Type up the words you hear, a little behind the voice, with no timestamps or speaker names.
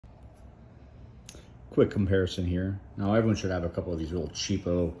quick comparison here. Now everyone should have a couple of these little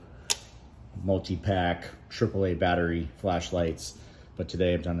cheapo multi-pack AAA battery flashlights, but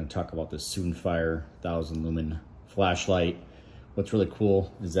today I'm going to talk about this Soonfire 1000 lumen flashlight. What's really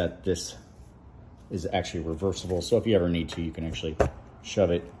cool is that this is actually reversible, so if you ever need to, you can actually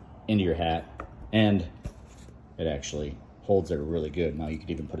shove it into your hat and it actually holds it really good. Now you could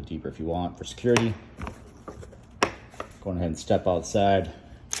even put it deeper if you want for security. Going ahead and step outside,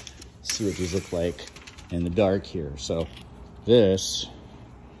 see what these look like in the dark here. So this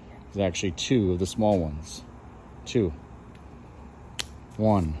is actually two of the small ones. Two.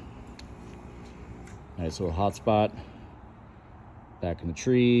 One. Nice little hotspot. Back in the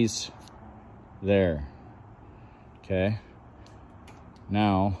trees. There. Okay.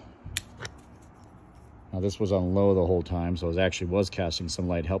 Now this was on low the whole time, so it actually was casting some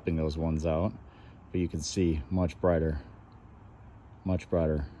light, helping those ones out. But you can see much brighter. Much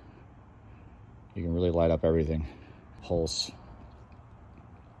brighter. You can really light up everything. Pulse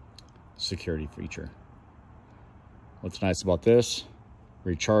security feature. What's nice about this?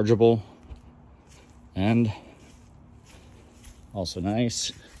 Rechargeable, and also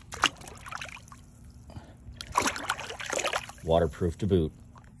nice, waterproof to boot.